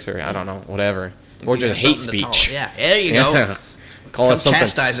topics or I don't know, whatever, or just hate speech. Yeah, there you go. Call us something.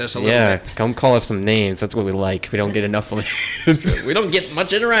 Chastise us a little bit. Come call us some names. That's what we like. We don't get enough of it. We don't get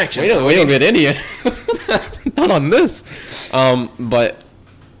much interaction. We don't get any. Not on this. But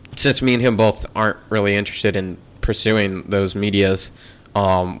since me and him both aren't really interested in pursuing those medias,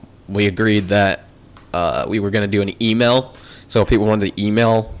 we agreed that we were going to do an email. So if people wanted to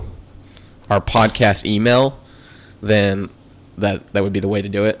email our podcast email, then that would be the way to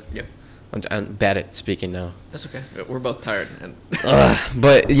do it. Yep. I'm bad at speaking now. That's okay. We're both tired.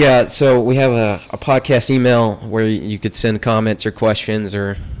 But yeah, so we have a podcast email where you could send comments or questions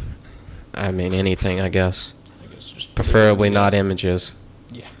or, I mean, anything, I guess. Just preferably not images.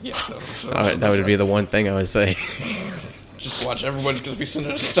 Yeah. That would be the one thing I would say. Just watch everyone's going to be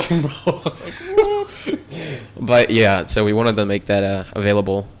sending us stuff. But yeah, so we wanted to make that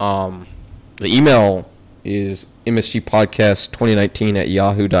available. The email is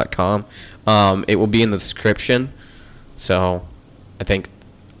msgpodcast2019@yahoo.com. It will be in the description. So I think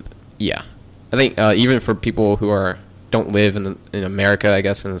even for people who don't live in America, I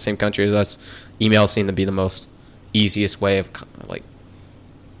guess in the same country as us, email seems to be the most easiest way of like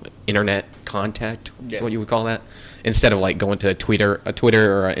internet contact. Yeah. Is what you would call that, instead of like going to a Twitter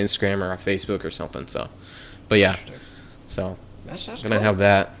or an Instagram or a Facebook or something. So, but yeah, so That's gonna have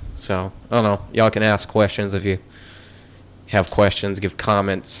that. So I don't know. Y'all can ask questions if you have questions, give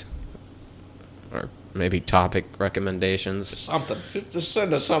comments, or maybe topic recommendations. Something. Just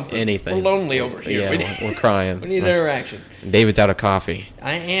send us something. Anything. We're lonely over here. Yeah, we're crying. We need interaction. David's out of coffee.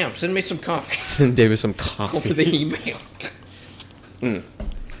 I am. Send me some coffee. Send David some coffee. Over the email.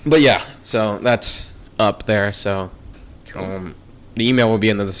 But yeah, so that's up there. So the email will be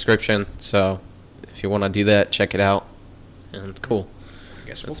in the description. So if you want to do that, check it out. And cool. I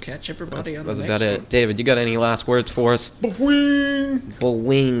guess we'll catch everybody on the That's next about one. it. David, you got any last words for us?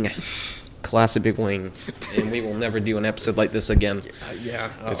 Bwing. Classic big wing. And we will never do an episode like this again.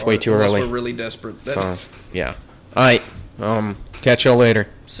 Yeah. It's way too unless early. We're really desperate. So, yeah. All right. Catch y'all later.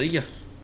 See ya.